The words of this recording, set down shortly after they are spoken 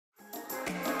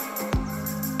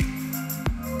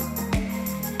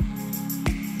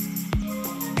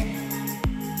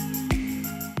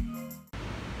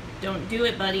Don't do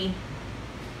it, buddy.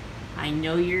 I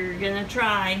know you're gonna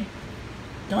try.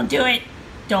 Don't do it.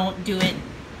 Don't do it.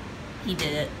 He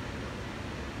did it.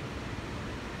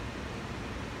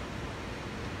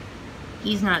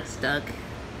 He's not stuck.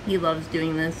 He loves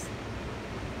doing this.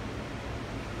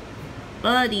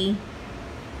 Buddy.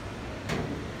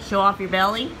 Show off your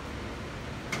belly.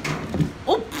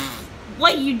 Oh,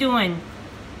 what are you doing?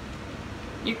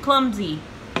 You're clumsy.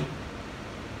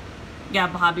 You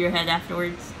gotta bob your head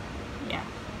afterwards. Yeah.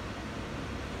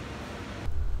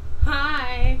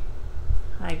 Hi.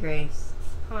 Hi, Grace.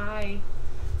 Hi.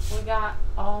 We got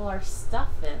all our stuff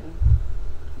in.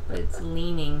 But it's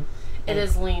leaning. It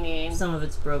is leaning. Some of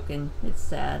it's broken. It's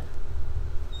sad.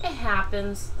 It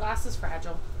happens. Glass is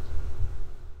fragile.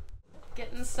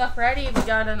 Getting stuff ready. We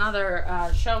got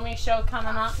another show me show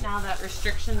coming up now that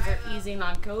restrictions are easing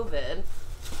on COVID.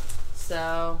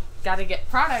 So, got to get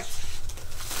product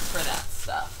for that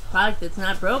stuff. Product that's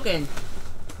not broken.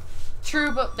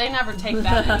 True, but they never take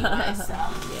that anyway, so.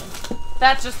 Yeah.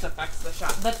 That just affects the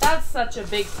shop. But that's such a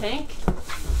big tank.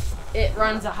 It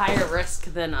runs a higher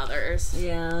risk than others.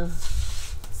 Yeah.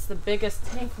 It's the biggest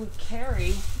tank we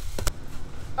carry.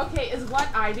 Okay, is what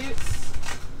I do.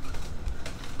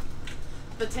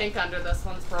 The tank under this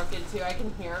one's broken too. I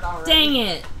can hear it already. Dang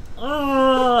it!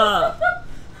 Oh!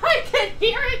 I can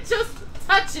hear it just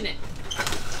touching it.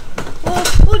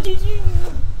 What did you?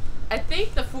 I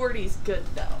think the 40's good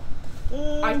though.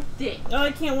 I think. Oh,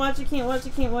 I can't watch. I can't watch. I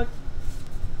can't watch.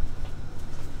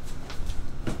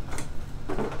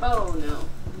 Oh no,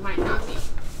 might not be.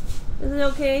 Is it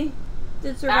okay?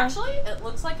 Did it survive? Actually, it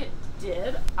looks like it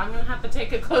did. I'm gonna have to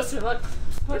take a closer look.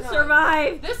 It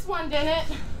survived. This one didn't.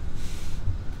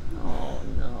 Oh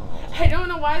no. I don't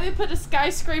know why they put a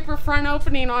skyscraper front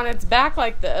opening on its back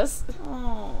like this.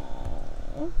 Oh.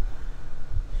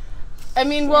 I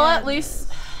mean, well, at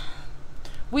least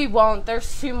we won't.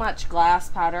 There's too much glass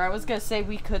powder. I was gonna say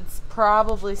we could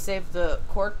probably save the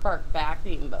cork bark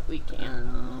backing, but we can't.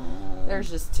 Oh. There's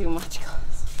just too much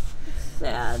glass.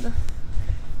 Sad.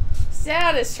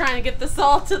 Sad is trying to get this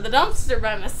all to the dumpster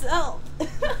by myself.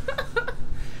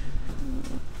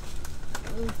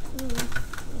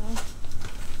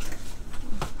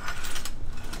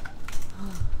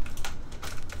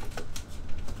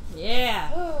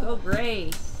 Yeah. Go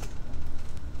Grace.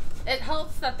 It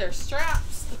helps that they're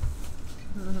straps.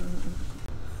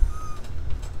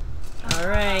 All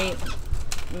right.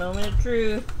 Moment of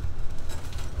truth.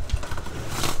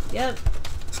 Yep.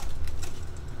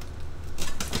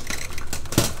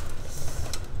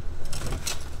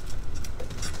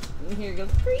 And here goes.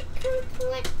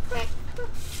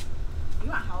 You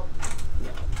want help?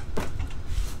 Yeah.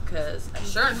 Because I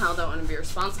sure in hell don't want to be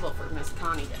responsible for Miss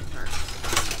Connie getting hurt.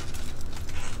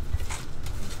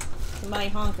 Somebody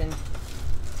honking.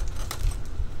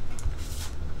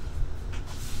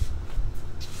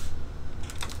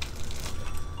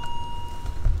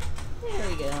 There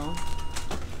we go.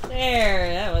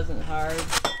 There, that wasn't hard.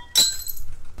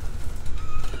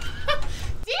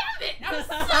 Damn it! I'm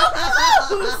so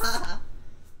close!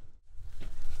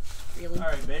 Really?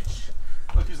 Alright, bitch.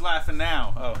 Look who's laughing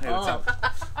now. Oh, hey, what's up?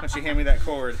 Why don't you hand me that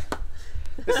cord?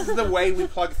 This is the way we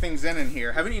plug things in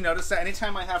here. Haven't you noticed that?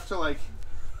 Anytime I have to, like,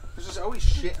 there's just always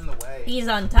shit in the way. He's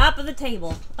on top of the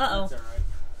table. Uh-oh.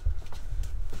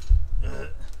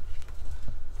 That's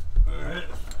alright.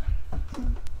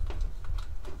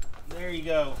 There you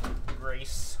go,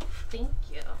 Grace. Thank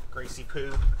you. Gracie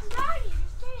Poo. Daddy, you're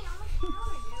standing on the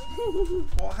counter,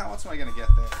 dude. Well, how else am I going to get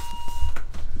there?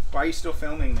 Why are you still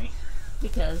filming me?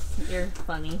 Because you're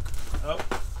funny. Oh.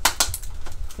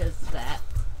 Because of that.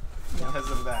 Because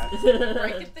of that.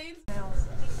 Breaking things?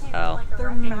 Oh.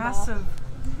 They're massive.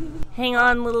 Hang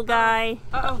on, little guy.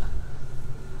 Uh-oh.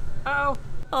 Oh.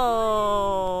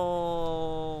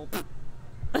 Oh.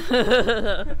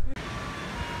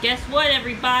 Guess what,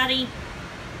 everybody?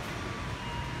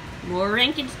 More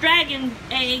Rankin's dragon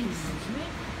eggs.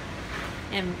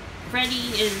 And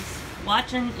Freddie is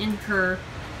watching in her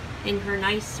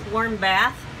nice warm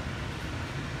bath.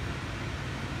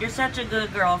 You're such a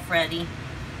good girl, Freddie.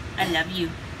 I love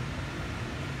you.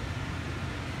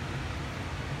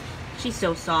 She's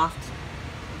so soft,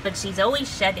 but she's always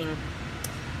shedding.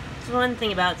 That's one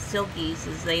thing about Silkies,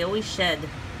 is they always shed.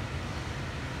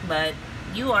 But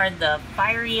you are the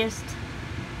fieriest,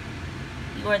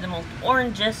 you are the most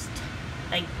orangest,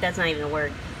 like, that's not even a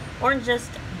word, orangest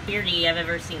beardy I've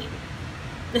ever seen.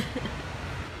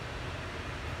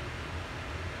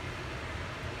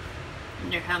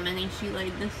 Wonder how many she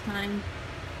laid this time.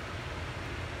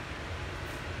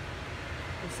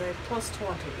 I say plus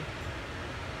 20.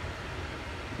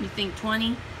 You think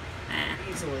 20? Ah,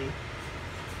 Easily.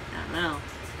 don't know.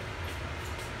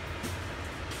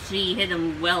 She hit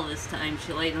him well this time.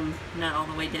 She laid him not all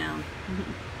the way down.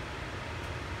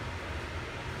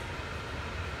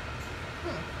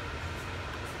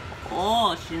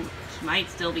 Oh, she might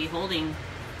still be holding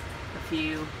a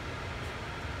few.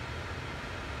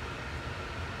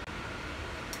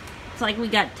 It's like we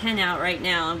got 10 out right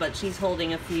now, but she's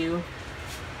holding a few.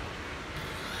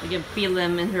 I can feel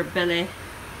them in her belly.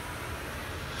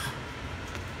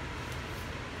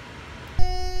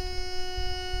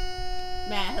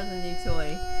 Matt has a new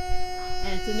toy.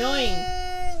 And it's annoying.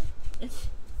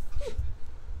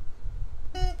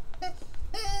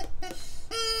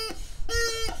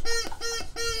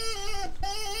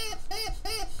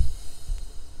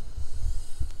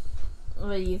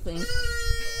 What do you think?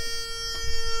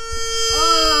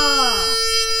 Oh!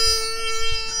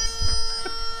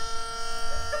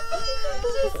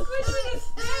 She's squishing his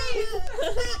face.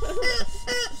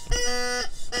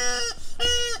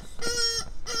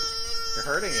 You're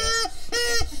hurting it.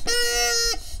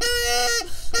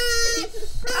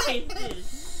 Christ, dude.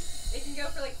 It can go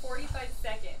for like 45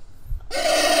 seconds.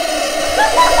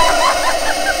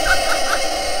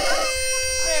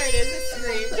 There it is. It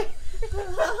screamed.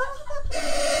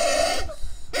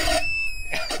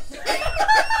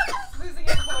 Losing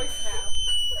his voice now.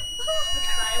 The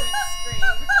silent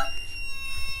scream.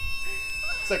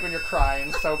 It's like when you're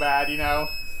crying so bad, you know?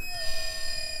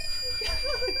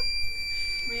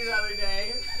 Me the other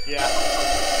day. Yeah.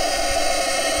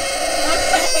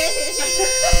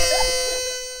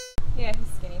 Yeah, he's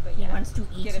skinny, but He yeah. wants to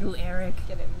eat Get him- you, Eric.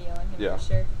 Get a meal on him Yeah. for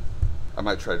sure. I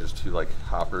might try just 2 like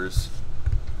hoppers.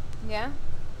 Yeah?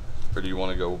 Or do you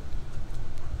want to go?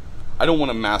 I don't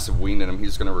want a massive wean in him.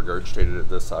 He's going to regurgitate it at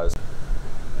this size.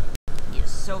 He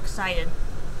is so excited.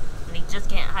 And he just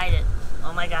can't hide it.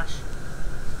 Oh my gosh.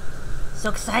 So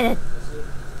excited.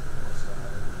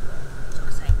 So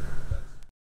excited.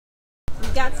 We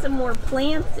got some more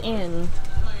plants in.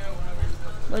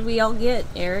 What did we all get,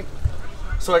 Eric?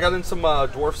 So I got in some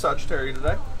dwarf Sagittaria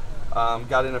today.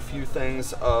 Got in a few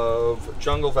things of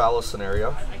jungle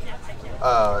Vallisneria.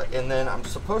 And then I'm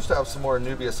supposed to have some more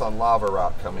Anubias on lava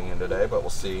rock coming in today, but we'll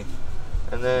see.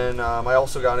 And then I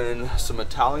also got in some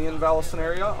Italian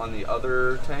Vallisneria on the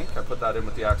other tank. I put that in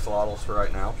with the axolotls for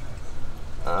right now.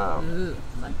 Ooh,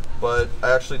 fun. But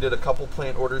I actually did a couple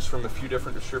plant orders from a few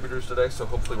different distributors today, so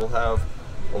hopefully we'll have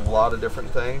a lot of different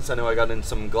things. I know I got in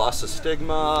some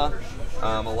Glossostigma,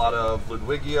 a lot of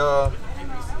Ludwigia.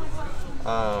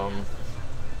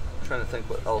 Trying to think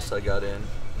what else I got in.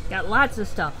 Got lots of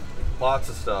stuff. Lots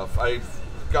of stuff. I've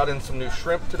got in some new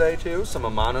shrimp today too, some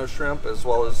Amano shrimp, as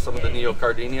well as some of the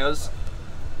Neocardinias.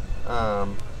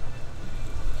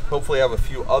 Hopefully I have a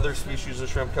few other species of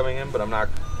shrimp coming in, but I'm not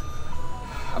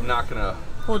gonna.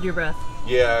 Hold your breath.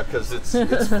 Yeah, because it's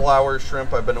flower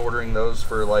shrimp. I've been ordering those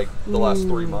for like the last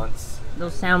 3 months.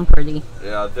 Those sound pretty.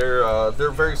 Yeah,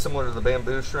 they're very similar to the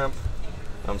bamboo shrimp.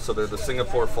 So they're the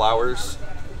Singapore flowers.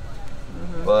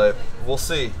 But we'll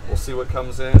see. We'll see what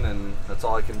comes in, and that's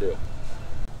all I can do.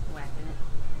 Whacking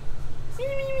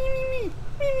it.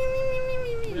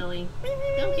 Really?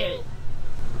 Don't get it.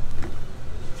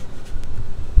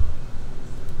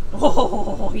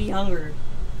 Oh, he hungered.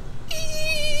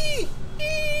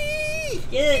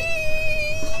 Get it.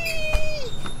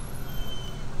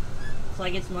 It's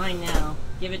like it's mine now.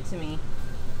 Give it to me.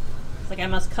 It's like I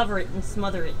must cover it and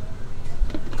smother it.